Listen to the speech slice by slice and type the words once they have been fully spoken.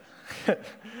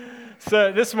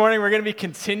So this morning we're going to be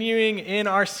continuing in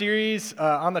our series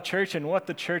on the church and what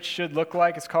the church should look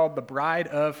like. It's called The Bride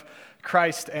of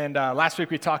Christ. And last week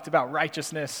we talked about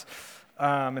righteousness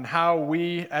and how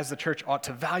we as the church ought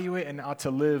to value it and ought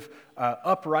to live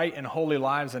upright and holy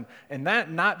lives. And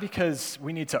that not because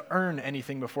we need to earn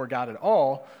anything before God at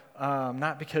all,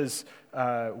 not because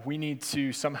we need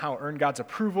to somehow earn God's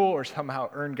approval or somehow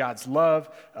earn God's love.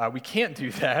 We can't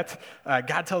do that.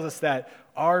 God tells us that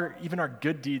even our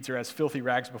good deeds are as filthy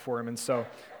rags before Him. And so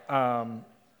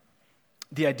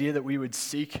the idea that we would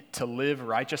seek to live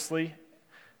righteously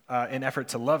in effort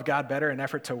to love God better, in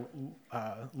effort to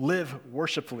live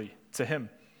worshipfully to Him,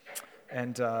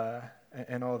 and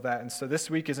all of that. And so this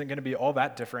week isn't going to be all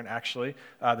that different, actually.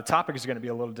 The topic is going to be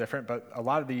a little different, but a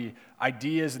lot of the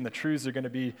ideas and the truths are going to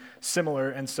be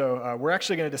similar. And so we're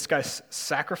actually going to discuss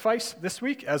sacrifice this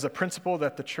week as a principle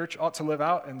that the church ought to live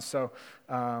out. And so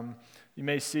you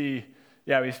may see,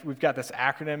 we've got this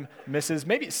acronym, MISSES.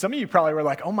 Maybe some of you probably were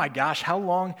like, oh my gosh, how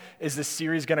long is this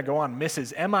series going to go on?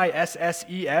 MISSES,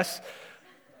 MISSES.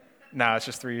 No, it's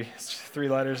just three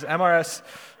letters. MRS.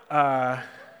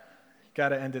 Got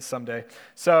to end it someday.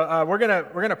 So we're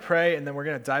gonna pray, and then we're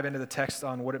gonna dive into the text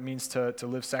on what it means to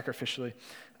live sacrificially.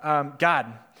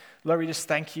 God, Lord, we just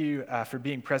thank you for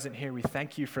being present here. We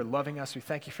thank you for loving us. We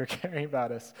thank you for caring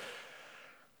about us.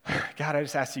 God, I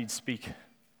just ask you'd speak.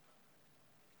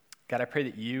 God, I pray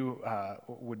that you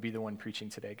would be the one preaching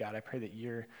today. God, I pray that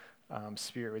your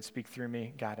Spirit would speak through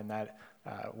me, God, and that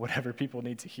whatever people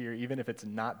need to hear, even if it's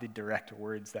not the direct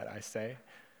words that I say,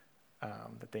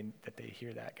 that they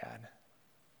hear that, God.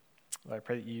 Lord, I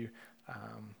pray that you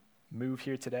move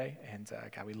here today, and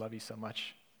God, we love you so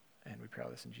much, and we pray all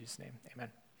this in Jesus' name. Amen.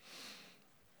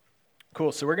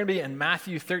 Cool, so we're going to be in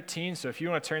Matthew 13, so if you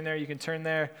want to turn there, you can turn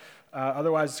there.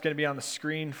 Otherwise, it's going to be on the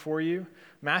screen for you.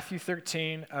 Matthew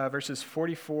 13, verses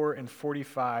 44 and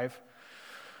 45.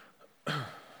 It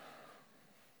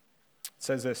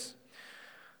says this: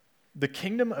 "The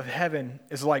kingdom of heaven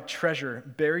is like treasure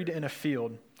buried in a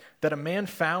field, that a man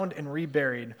found and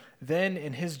reburied. Then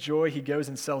in his joy he goes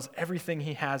and sells everything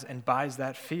he has and buys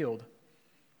that field.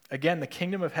 Again, the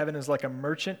kingdom of heaven is like a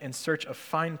merchant in search of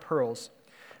fine pearls.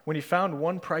 When he found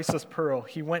one priceless pearl,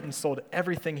 he went and sold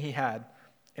everything he had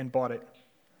and bought it."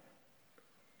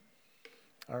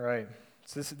 All right,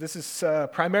 so this is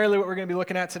primarily what we're going to be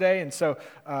looking at today. And so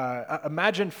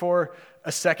imagine for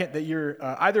a second that you're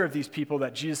either of these people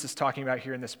that Jesus is talking about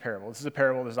here in this parable. This is a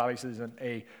parable. This obviously isn't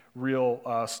a real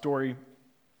story.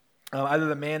 Either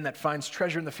the man that finds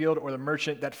treasure in the field or the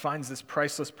merchant that finds this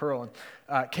priceless pearl.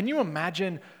 And can you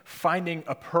imagine finding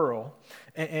a pearl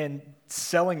and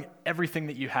selling everything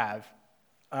that you have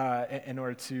in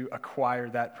order to acquire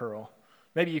that pearl?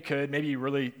 Maybe you could. Maybe you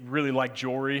really, really like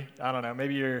jewelry. I don't know.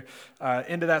 Maybe you're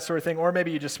into that sort of thing. Or maybe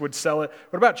you just would sell it.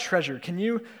 What about treasure? Can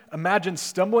you imagine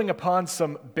stumbling upon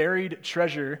some buried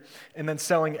treasure and then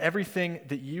selling everything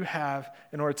that you have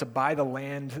in order to buy the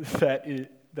land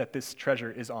that this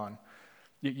treasure is on?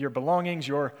 Your belongings,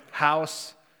 your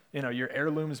house, your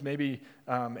heirlooms, maybe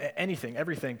anything,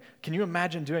 everything. Can you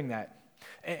imagine doing that?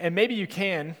 And maybe you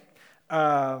can.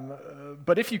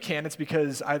 But if you can, it's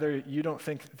because either you don't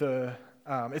think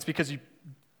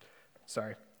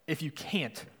if you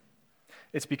can't,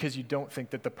 it's because you don't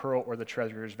think that the pearl or the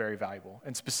treasure is very valuable,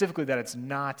 and specifically that it's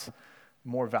not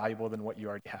more valuable than what you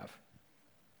already have.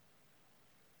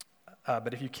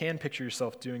 But if you can picture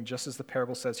yourself doing just as the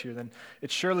parable says here, then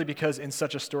it's surely because in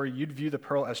such a story you'd view the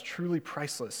pearl as truly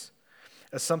priceless,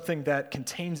 as something that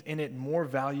contains in it more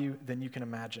value than you can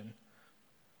imagine.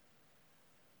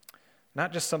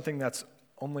 Not just something that's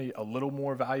only a little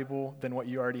more valuable than what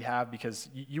you already have, because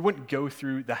you wouldn't go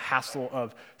through the hassle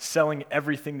of selling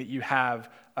everything that you have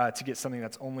to get something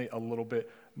that's only a little bit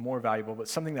more valuable, but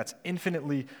something that's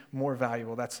infinitely more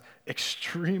valuable, that's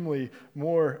extremely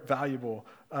more valuable,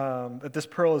 that this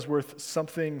pearl is worth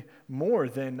something more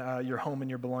than your home and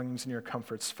your belongings and your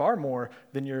comforts, far more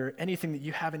than anything that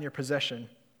you have in your possession,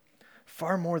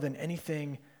 far more than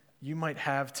anything you might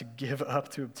have to give up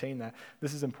to obtain that.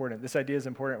 This is important. This idea is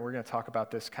important. We're going to talk about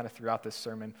this kind of throughout this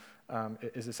sermon,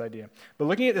 is this idea. But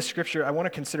looking at the scripture, I want to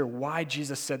consider why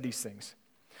Jesus said these things.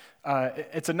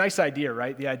 It's a nice idea,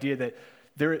 right? The idea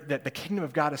that the kingdom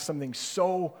of God is something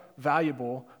so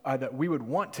valuable that we would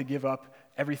want to give up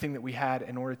everything that we had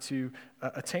in order to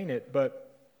attain it.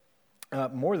 But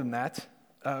more than that,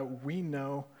 we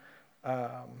know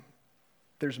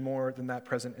there's more than that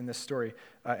present in this story,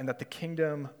 and that the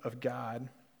kingdom of God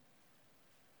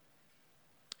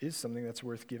is something that's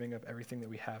worth giving up everything that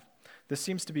we have. This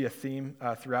seems to be a theme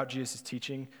throughout Jesus'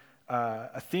 teaching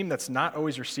a theme that's not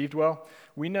always received well.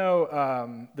 We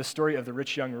know the story of the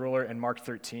rich young ruler in Mark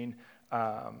 13.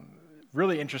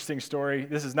 Really interesting story.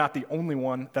 This is not the only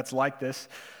one that's like this.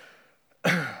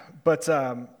 But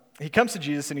he comes to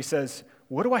Jesus and he says,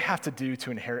 "What do I have to do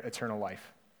to inherit eternal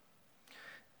life?"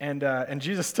 And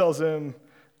Jesus tells him,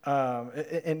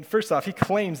 and first off, he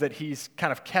claims that he's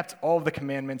kind of kept all of the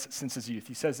commandments since his youth.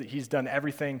 He says that he's done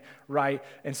everything right.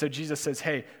 And so Jesus says,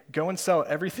 hey, go and sell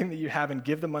everything that you have and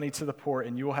give the money to the poor,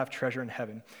 and you will have treasure in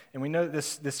heaven. And we know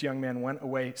that this young man went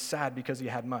away sad because he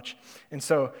had much. And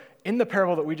so in the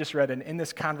parable that we just read and in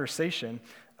this conversation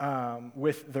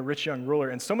with the rich young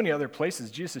ruler and so many other places,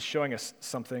 Jesus is showing us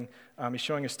something. He's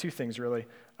showing us two things, really.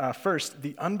 First,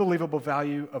 the unbelievable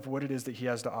value of what it is that he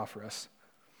has to offer us.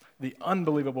 The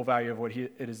unbelievable value of what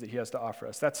it is that he has to offer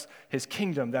us. That's his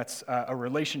kingdom. That's a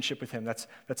relationship with him. That's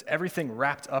everything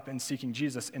wrapped up in seeking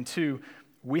Jesus. And two,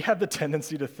 we have the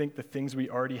tendency to think the things we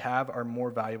already have are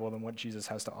more valuable than what Jesus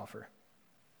has to offer.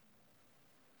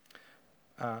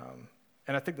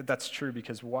 And I think that that's true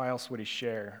because why else would he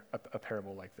share a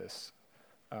parable like this?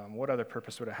 What other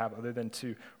purpose would it have other than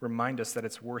to remind us that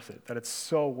it's worth it, that it's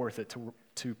so worth it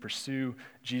to pursue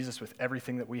Jesus with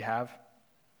everything that we have,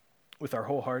 with our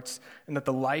whole hearts, and that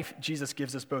the life Jesus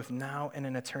gives us both now and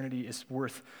in eternity is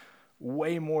worth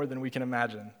way more than we can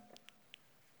imagine.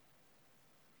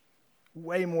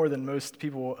 Way more than most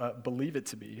people believe it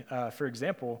to be. For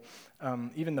example,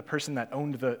 even the person that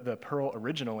owned the pearl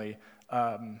originally,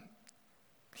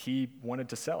 he wanted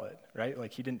to sell it, right?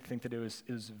 Like he didn't think that it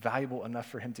was valuable enough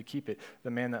for him to keep it.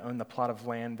 The man that owned the plot of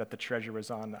land that the treasure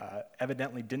was on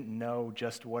evidently didn't know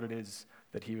just what it is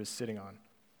that he was sitting on.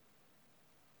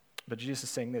 But Jesus is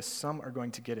saying this, some are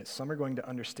going to get it, some are going to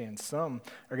understand, some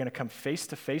are going to come face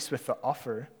to face with the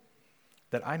offer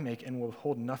that I make and will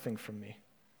hold nothing from me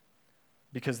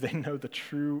because they know the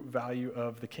true value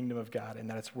of the kingdom of God and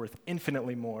that it's worth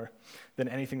infinitely more than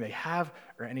anything they have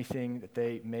or anything that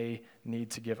they may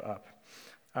need to give up.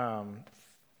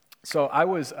 So I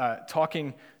was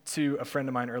talking to a friend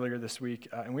of mine earlier this week,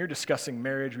 and we were discussing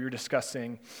marriage. We were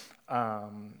discussing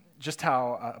just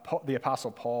how the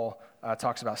Apostle Paul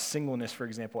talks about singleness, for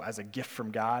example, as a gift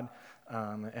from God.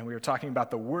 And we were talking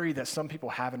about the worry that some people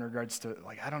have in regards to,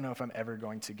 like, I don't know if I'm ever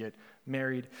going to get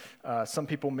married. Some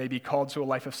people may be called to a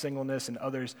life of singleness, and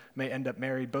others may end up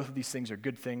married. Both of these things are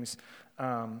good things.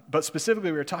 But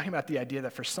specifically, we were talking about the idea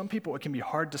that for some people, it can be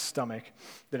hard to stomach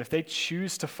that if they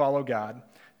choose to follow God,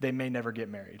 they may never get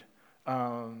married.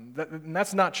 And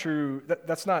that's not true.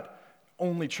 That's not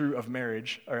only true of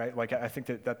marriage, all right? Like, I think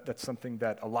that's something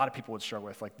that a lot of people would struggle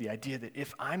with, like the idea that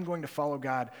if I'm going to follow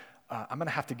God, I'm going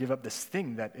to have to give up this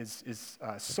thing that is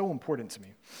so important to me.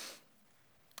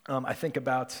 I think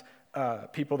about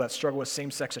people that struggle with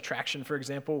same-sex attraction, for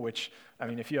example, which, I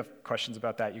mean, if you have questions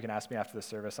about that, you can ask me after the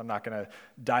service. I'm not going to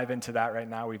dive into that right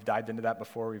now. We've dived into that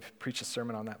before. We've preached a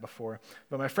sermon on that before.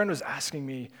 But my friend was asking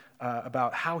me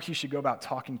about how he should go about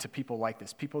talking to people like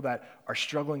this, people that are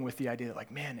struggling with the idea that,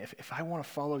 like, man, if I want to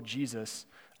follow Jesus,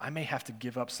 I may have to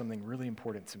give up something really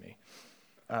important to me.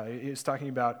 He was talking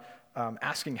about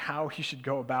asking how he should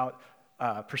go about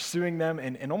pursuing them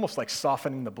and almost like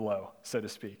softening the blow, so to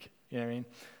speak. You know what I mean?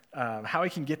 How he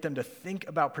can get them to think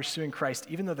about pursuing Christ,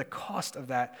 even though the cost of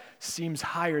that seems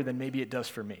higher than maybe it does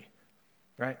for me,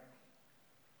 right?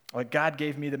 Like, God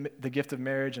gave me the gift of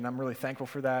marriage, and I'm really thankful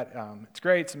for that. It's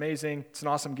great. It's amazing. It's an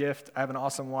awesome gift. I have an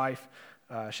awesome wife.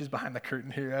 She's behind the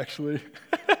curtain here, actually.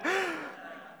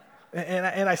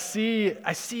 And I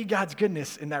see God's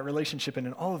goodness in that relationship and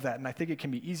in all of that, and I think it can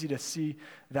be easy to see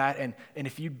that, and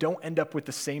if you don't end up with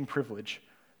the same privilege,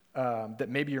 that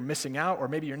maybe you're missing out, or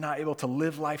maybe you're not able to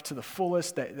live life to the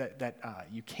fullest that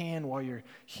you can while you're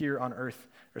here on earth,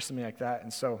 or something like that.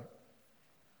 And so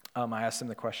I asked him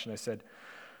the question. I said,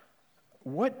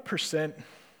 what %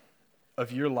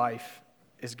 of your life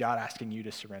is God asking you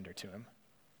to surrender to him?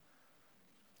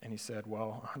 And he said,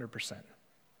 well, 100%.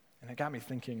 And it got me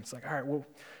thinking, it's like, all right, well,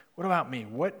 what about me?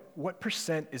 What %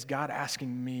 is God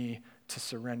asking me to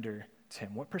surrender to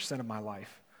him? What % of my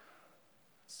life?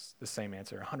 It's the same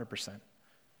answer, 100%. What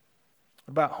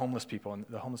about homeless people,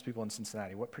 the homeless people in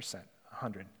Cincinnati? What %?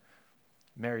 100.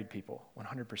 Married people,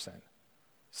 100%.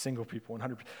 Single people,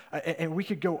 100%. And we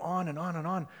could go on and on and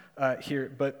on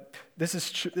here, but this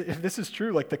is true. If this is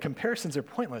true, like, the comparisons are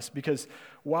pointless, because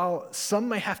while some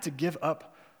may have to give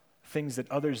up things that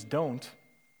others don't,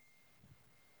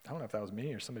 I don't know if that was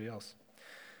me or somebody else.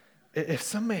 If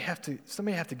some may have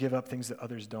to give up things that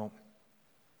others don't,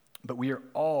 but we are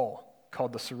all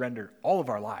called to surrender all of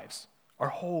our lives, our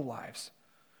whole lives.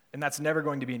 And that's never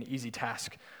going to be an easy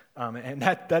task And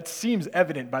that seems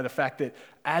evident by the fact that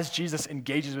as Jesus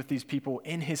engages with these people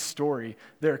in his story,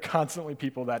 there are constantly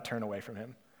people that turn away from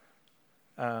him.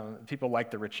 People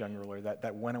like the rich young ruler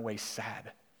that went away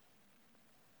sad.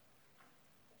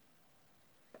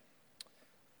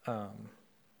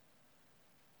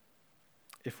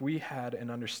 If we had an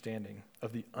understanding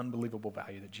of the unbelievable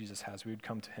value that Jesus has, we would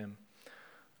come to him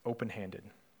open-handed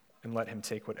and let him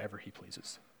take whatever he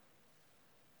pleases.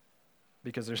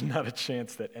 Because there's not a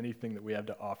chance that anything that we have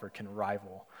to offer can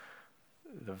rival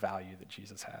the value that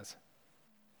Jesus has.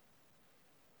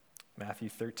 Matthew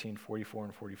 13, 44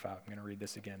 and 45. I'm going to read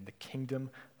this again. The kingdom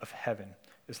of heaven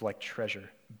is like treasure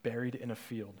buried in a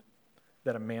field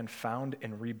that a man found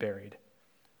and reburied.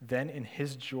 Then in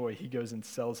his joy, he goes and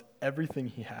sells everything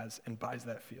he has and buys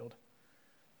that field.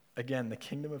 Again, the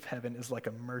kingdom of heaven is like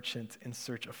a merchant in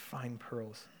search of fine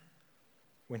pearls.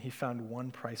 When he found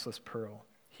one priceless pearl,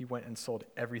 he went and sold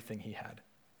everything he had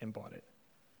and bought it.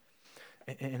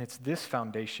 And it's this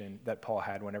foundation that Paul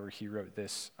had whenever he wrote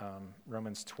this,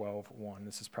 Romans 12:1.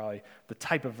 This is probably the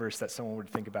type of verse that someone would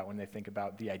think about when they think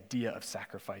about the idea of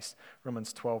sacrifice.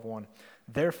 Romans 12:1.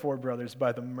 Therefore, brothers,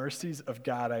 by the mercies of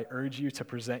God, I urge you to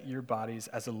present your bodies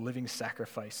as a living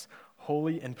sacrifice,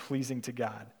 holy and pleasing to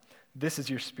God. This is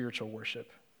your spiritual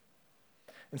worship.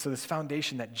 And so this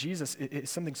foundation that Jesus is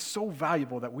something so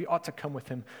valuable that we ought to come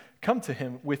to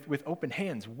him with open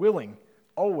hands, willing,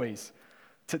 always,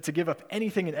 to give up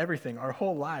anything and everything, our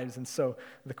whole lives. And so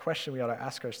the question we ought to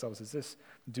ask ourselves is this: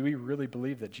 do we really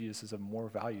believe that Jesus is of more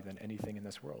value than anything in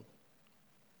this world?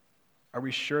 Are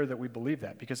we sure that we believe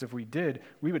that? Because if we did,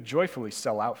 we would joyfully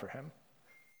sell out for him.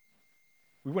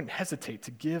 We wouldn't hesitate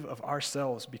to give of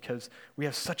ourselves because we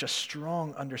have such a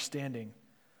strong understanding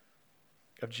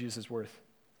of Jesus' worth.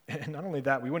 And not only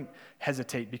that, we wouldn't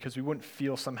hesitate because we wouldn't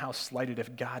feel somehow slighted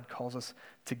if God calls us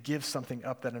to give something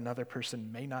up that another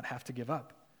person may not have to give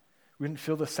up. We wouldn't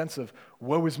feel the sense of,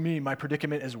 woe is me, my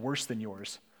predicament is worse than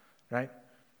yours, right?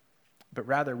 But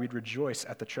rather, we'd rejoice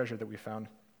at the treasure that we found.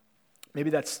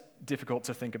 Maybe that's difficult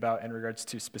to think about in regards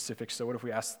to specifics, so what if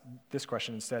we ask this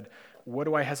question instead? What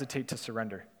do I hesitate to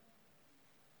surrender?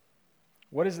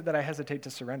 What is it that I hesitate to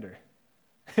surrender?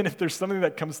 And if there's something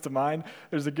that comes to mind,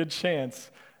 there's a good chance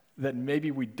that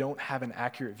maybe we don't have an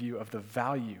accurate view of the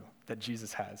value that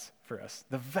Jesus has for us,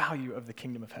 the value of the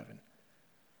kingdom of heaven.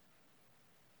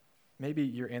 Maybe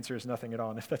your answer is nothing at all,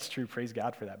 and if that's true, praise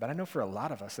God for that. But I know for a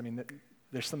lot of us,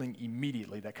 there's something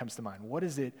immediately that comes to mind. What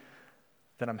is it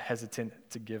that I'm hesitant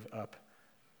to give up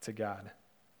to God?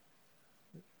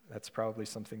 That's probably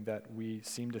something that we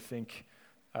seem to think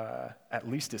at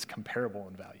least is comparable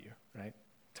in value, right,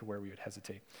 to where we would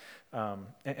hesitate.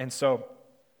 And so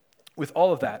with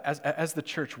all of that, as the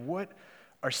church, what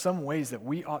are some ways that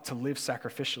we ought to live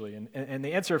sacrificially? And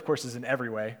the answer, of course, is in every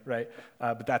way, right?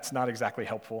 But that's not exactly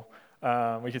helpful.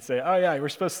 We could say, oh yeah, we're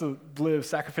supposed to live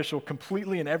sacrificial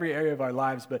completely in every area of our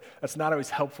lives, but that's not always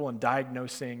helpful in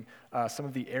diagnosing some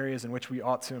of the areas in which we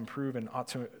ought to improve and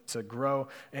ought to grow.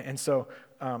 And so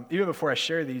even before I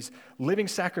share these, living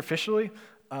sacrificially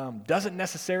doesn't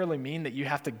necessarily mean that you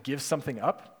have to give something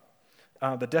up.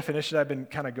 The definition I've been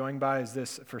kind of going by is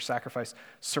this for sacrifice: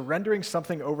 surrendering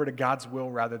something over to God's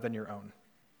will rather than your own,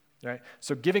 right?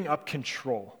 So giving up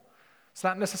control. It's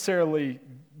not necessarily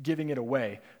giving it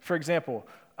away. For example,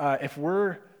 if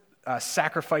we're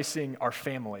sacrificing our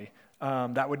family,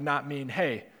 that would not mean,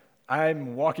 hey,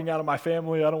 I'm walking out of my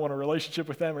family, I don't want a relationship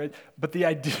with them, right? But the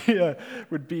idea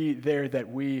would be there that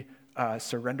we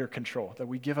surrender control, that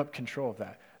we give up control of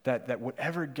that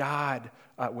whatever God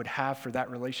would have for that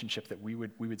relationship, that we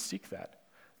would seek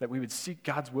that we would seek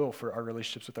God's will for our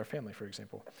relationships with our family, for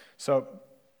example. So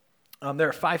there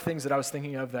are 5 things that I was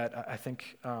thinking of that I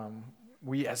think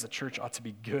we as a church ought to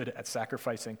be good at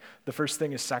sacrificing. The first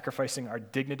thing is sacrificing our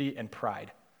dignity and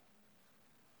pride.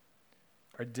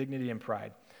 Our dignity and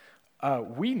pride.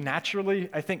 We naturally,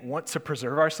 I think, want to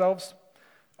preserve ourselves.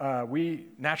 We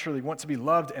naturally want to be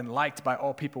loved and liked by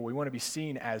all people. We want to be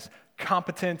seen as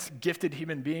competent, gifted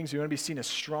human beings. We want to be seen as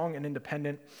strong and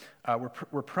independent.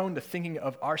 We're prone to thinking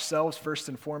of ourselves first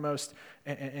and foremost.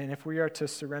 And if we are to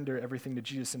surrender everything to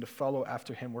Jesus and to follow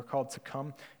after him, we're called to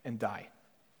come and die.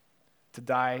 To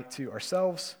die to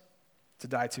ourselves, to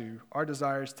die to our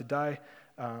desires, to die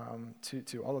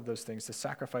to all of those things, to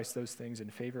sacrifice those things in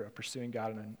favor of pursuing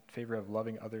God and in favor of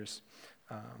loving others.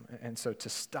 And so to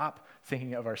stop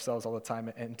thinking of ourselves all the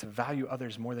time and to value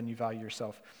others more than you value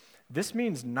yourself. This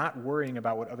means not worrying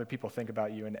about what other people think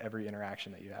about you in every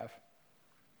interaction that you have,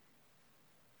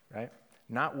 right?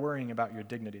 Not worrying about your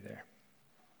dignity there.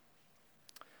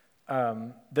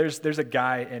 There's a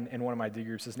guy in one of my D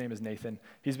groups. His name is Nathan.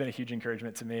 He's been a huge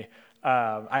encouragement to me.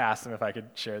 I asked him if I could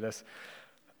share this.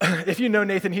 If you know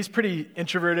Nathan, he's pretty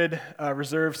introverted,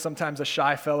 reserved, sometimes a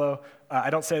shy fellow.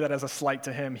 I don't say that as a slight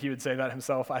to him. He would say that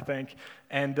himself, I think.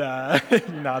 And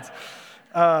he nods.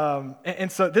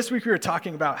 And so this week we were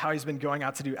talking about how he's been going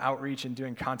out to do outreach and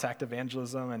doing contact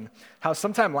evangelism, and how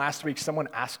sometime last week someone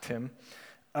asked him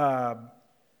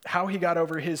how he got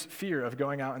over his fear of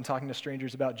going out and talking to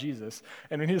strangers about Jesus.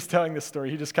 And when he was telling this story,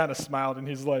 he just kind of smiled and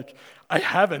he's like, I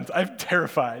haven't. I'm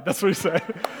terrified. That's what he said.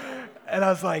 And I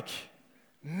was like,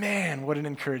 man, what an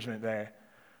encouragement there.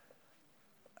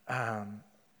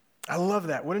 I love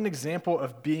that. What an example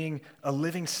of being a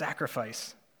living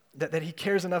sacrifice. That he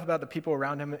cares enough about the people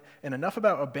around him and enough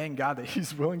about obeying God that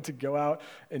he's willing to go out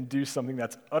and do something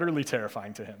that's utterly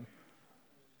terrifying to him.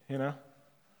 You know?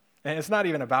 And it's not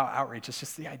even about outreach. It's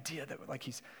just the idea that like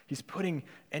he's putting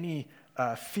any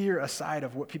fear aside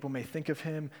of what people may think of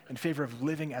him in favor of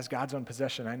living as God's own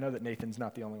possession. I know that Nathan's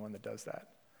not the only one that does that.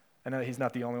 I know that he's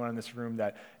not the only one in this room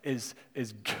that is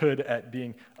good at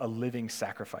being a living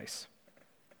sacrifice,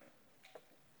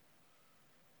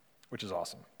 which is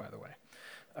awesome, by the way.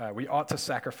 We ought to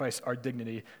sacrifice our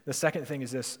dignity. The second thing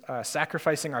is this,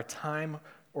 sacrificing our time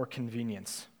or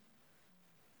convenience.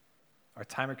 Our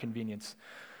time or convenience.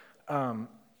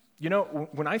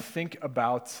 When I think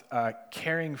about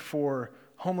caring for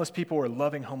homeless people or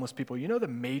loving homeless people, the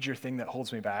major thing that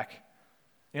holds me back?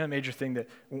 The major thing that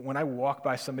when I walk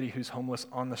by somebody who's homeless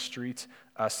on the street,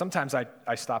 sometimes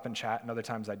I stop and chat and other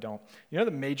times I don't.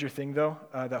 The major thing, though,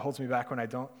 that holds me back when I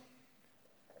don't?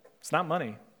 It's not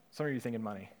money. Some of you are thinking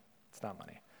money. It's not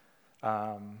money.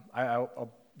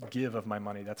 I'll give of my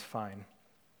money. That's fine.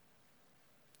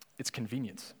 It's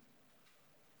convenience.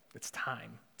 It's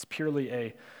time. It's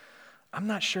purely I'm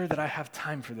not sure that I have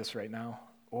time for this right now,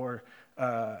 or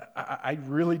I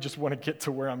really just want to get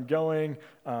to where I'm going.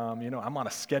 I'm on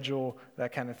a schedule,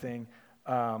 that kind of thing.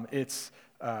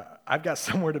 I've got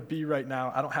somewhere to be right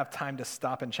now. I don't have time to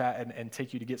stop and chat and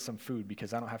take you to get some food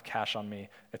because I don't have cash on me.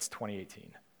 It's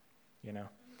 2018,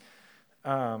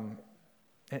 And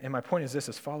my point is this: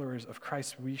 as followers of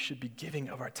Christ, we should be giving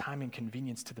of our time and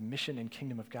convenience to the mission and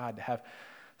kingdom of God, to have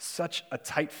such a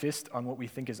tight fist on what we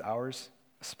think is ours,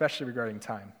 especially regarding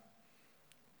time.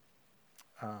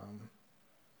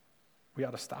 We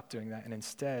ought to stop doing that and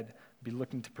instead be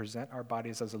looking to present our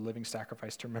bodies as a living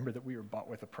sacrifice, to remember that we were bought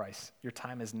with a price. Your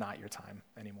time is not your time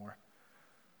anymore.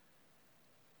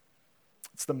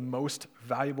 It's the most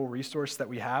valuable resource that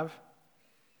we have,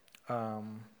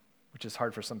 which is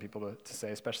hard for some people to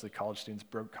say, especially college students,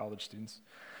 broke college students.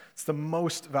 It's the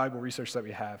most valuable resource that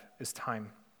we have is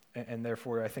time, and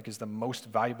therefore I think is the most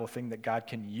valuable thing that God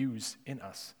can use in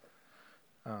us.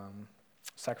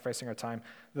 Sacrificing our time.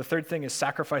 The third thing is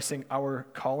sacrificing our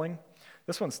calling.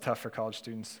 This one's tough for college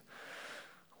students.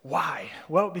 Why?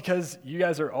 Well, because you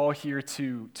guys are all here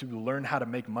to learn how to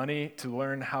make money, to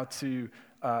learn how to,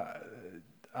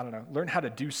 learn how to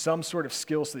do some sort of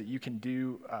skill so that you can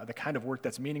do the kind of work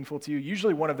that's meaningful to you.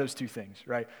 Usually one of those two things,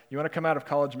 right? You want to come out of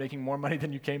college making more money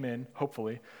than you came in,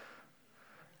 hopefully.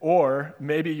 Or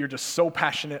maybe you're just so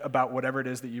passionate about whatever it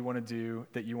is that you want to do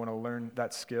that you want to learn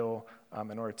that skill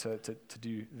in order to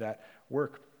do that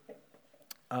work,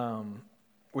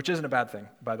 which isn't a bad thing,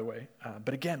 by the way.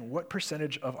 But again, what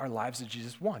percentage of our lives does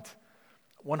Jesus want?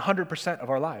 100% of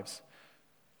our lives.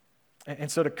 And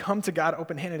so to come to God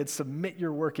open-handed and submit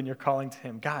your work and your calling to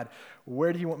him. God,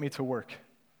 where do you want me to work?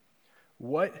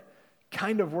 What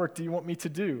kind of work do you want me to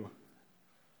do?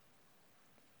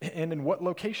 And in what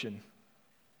location?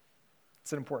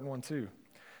 It's an important one too.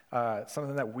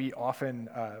 Something that we often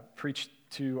preach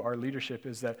to our leadership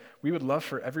is that we would love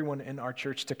for everyone in our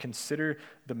church to consider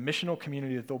the missional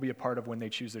community that they'll be a part of when they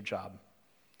choose their job.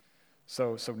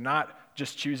 So not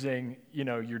just choosing,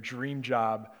 your dream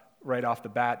job right off the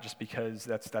bat just because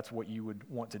that's what you would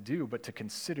want to do, but to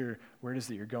consider where it is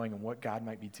that you're going and what God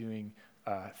might be doing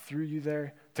through you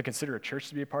there, to consider a church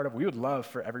to be a part of. We would love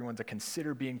for everyone to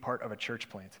consider being part of a church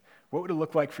plant. What would it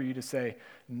look like for you to say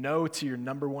no to your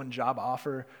number one job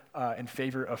offer in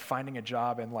favor of finding a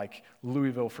job in like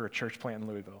Louisville for a church plant in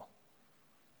Louisville?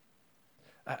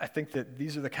 I think that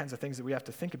these are the kinds of things that we have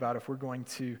to think about if we're going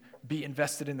to be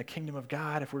invested in the kingdom of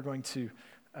God, if we're going to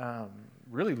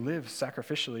really live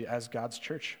sacrificially as God's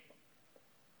church.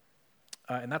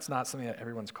 And that's not something that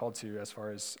everyone's called to as far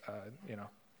as,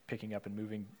 picking up and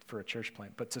moving for a church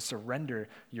plant, but to surrender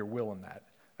your will in that,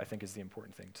 I think, is the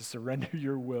important thing. To surrender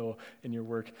your will in your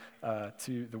work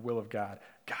to the will of God.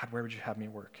 God, where would you have me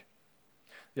work?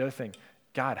 The other thing,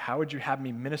 God, how would you have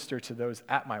me minister to those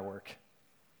at my work?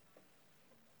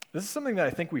 This is something that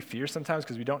I think we fear sometimes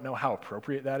because we don't know how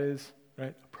appropriate that is,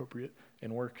 right? Appropriate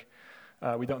in work.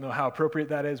 We don't know how appropriate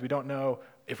that is. We don't know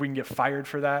if we can get fired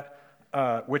for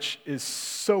that, which is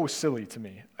so silly to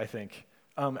me, I think.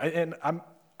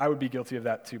 I would be guilty of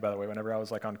that too, by the way. Whenever I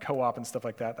was like on co-op and stuff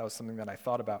like that, that was something that I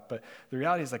thought about. But the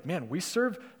reality is like, man, we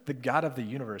serve the God of the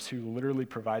universe who literally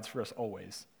provides for us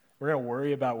always. We're going to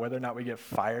worry about whether or not we get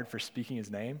fired for speaking his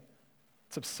name?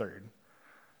 It's absurd.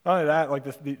 Not only that, like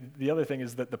the other thing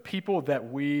is that the people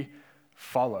that we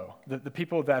follow, the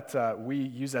people that we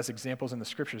use as examples in the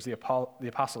scriptures, the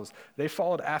apostles, they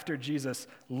followed after Jesus,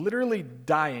 literally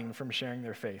dying from sharing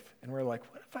their faith. And we're like,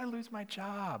 what if I lose my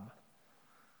job?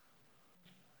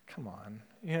 Come on.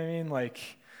 You know what I mean? Like,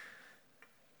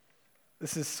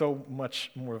 this is so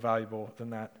much more valuable than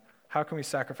that. How can we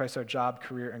sacrifice our job,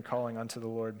 career, and calling unto the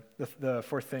Lord? The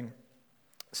fourth thing,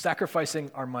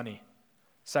 sacrificing our money.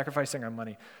 Sacrificing our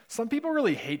money. Some people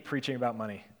really hate preaching about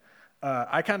money.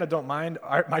 I kind of don't mind.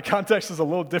 My context is a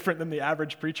little different than the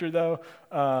average preacher, though.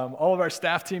 All of our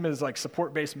staff team is like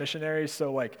support-based missionaries,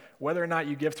 so like whether or not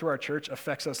you give to our church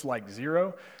affects us like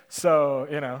zero. So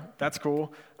that's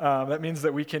cool. That means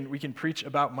that we can preach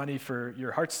about money for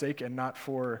your heart's sake and not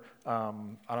for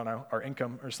our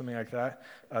income or something like that.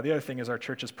 The other thing is our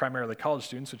church is primarily college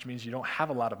students, which means you don't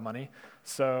have a lot of money.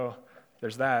 So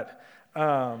there's that.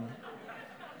 But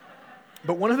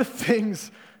one of the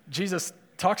things Jesus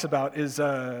talks about is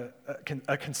a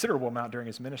considerable amount during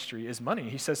his ministry is money.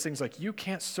 He says things like, you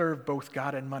can't serve both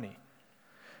God and money.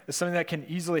 It's something that can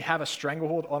easily have a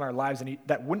stranglehold on our lives, and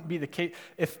that wouldn't be the case.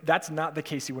 If that's not the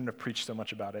case, he wouldn't have preached so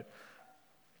much about it.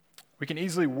 We can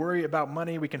easily worry about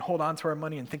money. We can hold on to our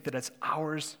money and think that it's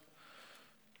ours.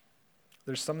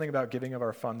 There's something about giving of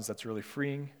our funds that's really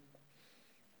freeing.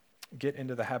 Get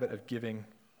into the habit of giving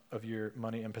of your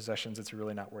money and possessions. It's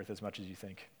really not worth as much as you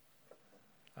think.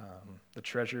 The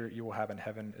treasure you will have in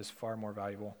heaven is far more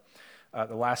valuable.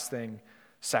 The last thing,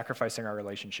 sacrificing our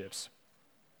relationships.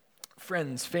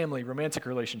 Friends, family, romantic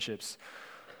relationships,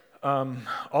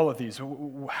 all of these.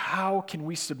 How can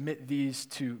we submit these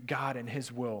to God and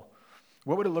his will?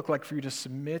 What would it look like for you to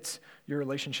submit your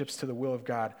relationships to the will of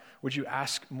God? Would you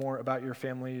ask more about your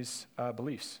family's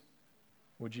beliefs?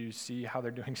 Would you see how they're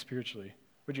doing spiritually?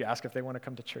 Would you ask if they want to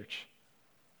come to church?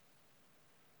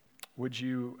 Would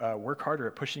you work harder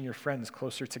at pushing your friends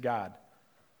closer to God,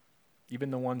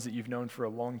 even the ones that you've known for a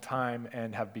long time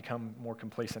and have become more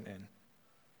complacent in?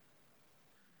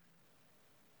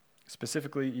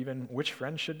 Specifically, even which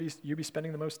friends should you be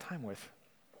spending the most time with?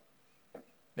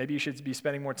 Maybe you should be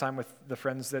spending more time with the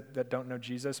friends that don't know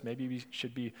Jesus. Maybe we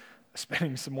should be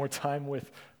spending some more time with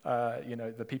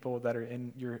the people that are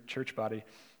in your church body.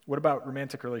 What about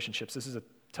romantic relationships? This is a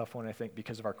tough one, I think,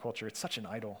 because of our culture. It's such an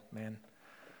idol, man.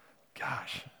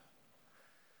 Gosh,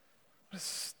 what a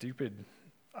stupid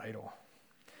idol.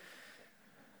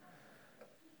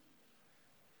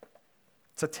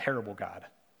 It's a terrible God,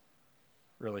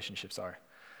 relationships are.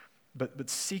 But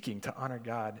seeking to honor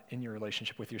God in your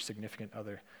relationship with your significant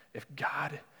other, is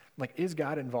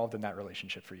God involved in that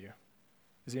relationship for you?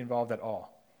 Is he involved at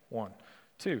all? 1.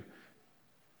 2,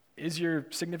 is your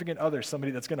significant other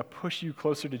somebody that's going to push you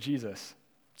closer to Jesus?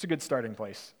 It's a good starting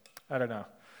place. I don't know.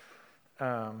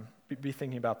 Be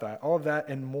thinking about that. All of that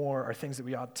and more are things that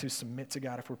we ought to submit to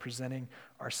God if we're presenting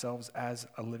ourselves as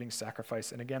a living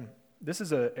sacrifice. And again, this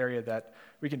is an area that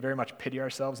we can very much pity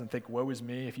ourselves and think, woe is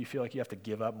me, if you feel like you have to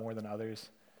give up more than others.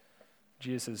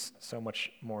 Jesus is so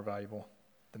much more valuable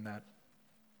than that.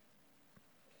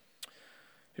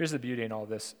 Here's the beauty in all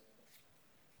this.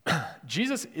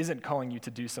 Jesus isn't calling you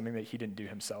to do something that he didn't do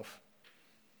himself.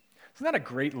 Isn't that a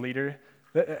great leader?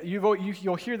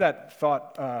 You'll hear that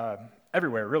thought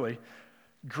everywhere, really.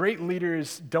 Great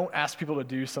leaders don't ask people to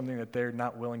do something that they're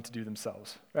not willing to do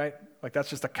themselves, right? Like that's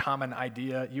just a common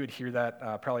idea. You would hear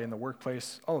that probably in the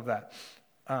workplace, all of that.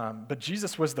 But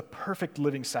Jesus was the perfect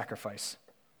living sacrifice,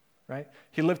 right?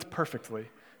 He lived perfectly.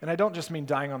 And I don't just mean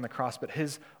dying on the cross, but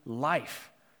his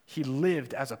life, he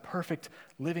lived as a perfect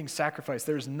living sacrifice.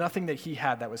 There's nothing that he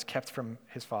had that was kept from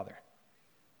his Father.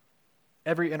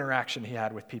 Every interaction he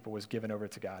had with people was given over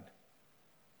to God.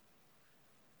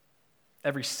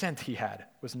 Every cent he had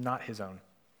was not his own.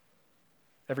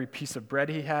 Every piece of bread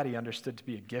he had, he understood to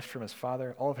be a gift from his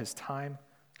Father. All of his time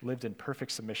lived in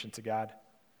perfect submission to God.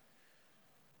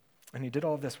 And he did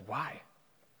all of this, why?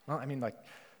 Well,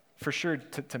 for sure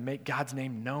to make God's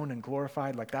name known and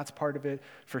glorified, like that's part of it.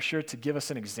 For sure to give us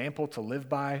an example to live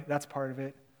by, that's part of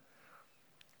it.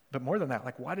 But more than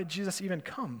that, why did Jesus even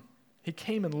come? He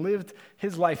came and lived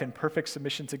his life in perfect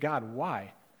submission to God.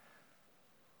 Why?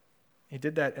 He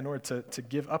did that in order to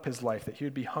give up his life, that he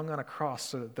would be hung on a cross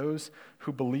so that those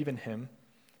who believe in him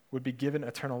would be given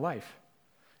eternal life.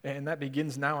 And that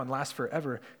begins now and lasts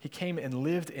forever. He came and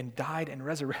lived and died and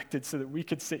resurrected so that we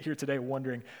could sit here today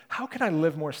wondering, how can I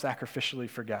live more sacrificially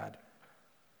for God?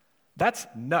 That's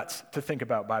nuts to think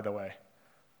about, by the way,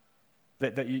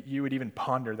 that you would even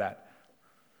ponder that,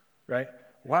 right?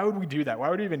 Why would we do that? Why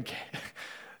would we even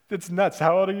It's nuts.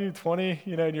 How old are you? 20?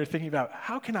 And you're thinking about,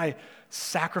 how can I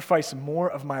sacrifice more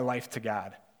of my life to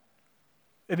God?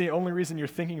 And the only reason you're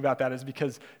thinking about that is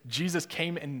because Jesus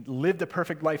came and lived a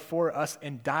perfect life for us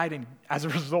and died. And as a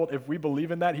result, if we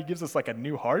believe in that, he gives us like a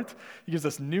new heart. He gives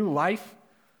us new life.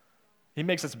 He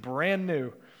makes us brand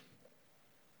new.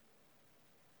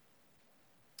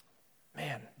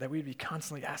 Man, that we'd be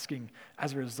constantly asking,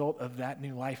 as a result of that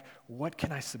new life, what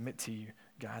can I submit to you,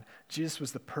 God? Jesus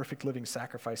was the perfect living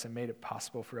sacrifice and made it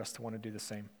possible for us to want to do the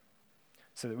same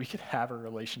so that we could have a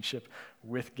relationship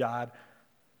with God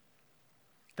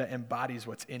that embodies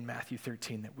what's in Matthew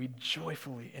 13, that we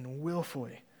joyfully and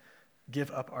willfully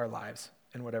give up our lives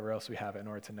and whatever else we have in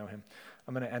order to know him.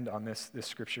 I'm going to end on this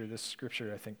scripture. This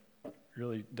scripture, I think,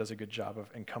 really does a good job of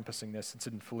encompassing this. It's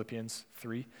in Philippians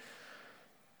 3.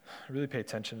 Really pay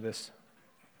attention to this.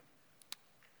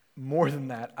 More than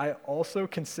that, I also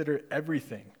consider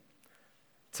everything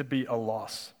to be a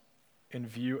loss in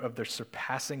view of the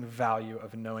surpassing value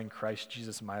of knowing Christ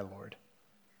Jesus my Lord.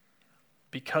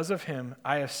 Because of him,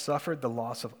 I have suffered the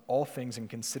loss of all things and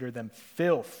consider them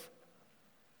filth,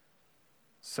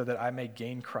 so that I may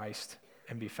gain Christ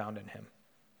and be found in him,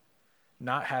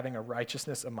 not having a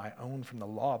righteousness of my own from the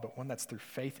law, but one that's through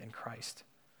faith in Christ.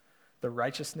 The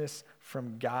righteousness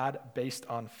from God based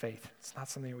on faith. It's not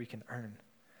something we can earn.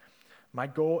 My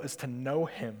goal is to know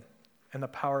him and the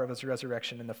power of his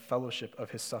resurrection and the fellowship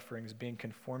of his sufferings, being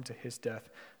conformed to his death,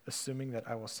 assuming that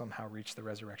I will somehow reach the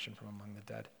resurrection from among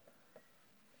the dead.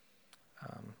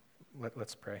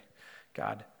 Let's pray.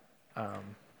 God,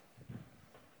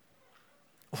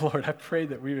 Lord, I pray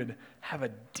that we would have a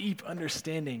deep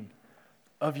understanding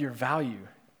of your value.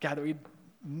 God, that we'd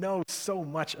know so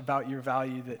much about your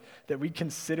value that we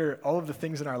consider all of the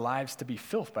things in our lives to be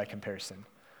filth by comparison.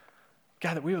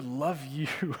 God, that we would love you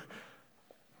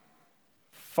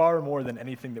far more than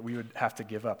anything that we would have to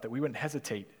give up, that we wouldn't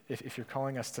hesitate if you're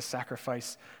calling us to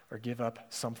sacrifice or give up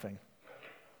something.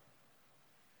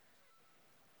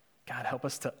 God, help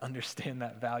us to understand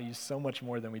that value so much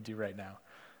more than we do right now.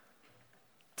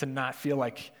 To not feel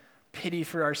like pity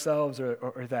for ourselves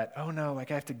or that, oh no,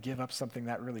 like I have to give up something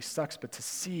that really sucks, but to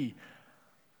see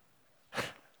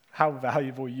how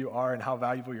valuable you are and how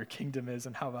valuable your kingdom is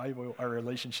and how valuable our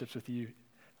relationships with you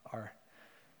are.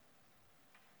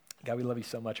 God, we love you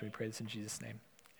so much and we pray this in Jesus' name.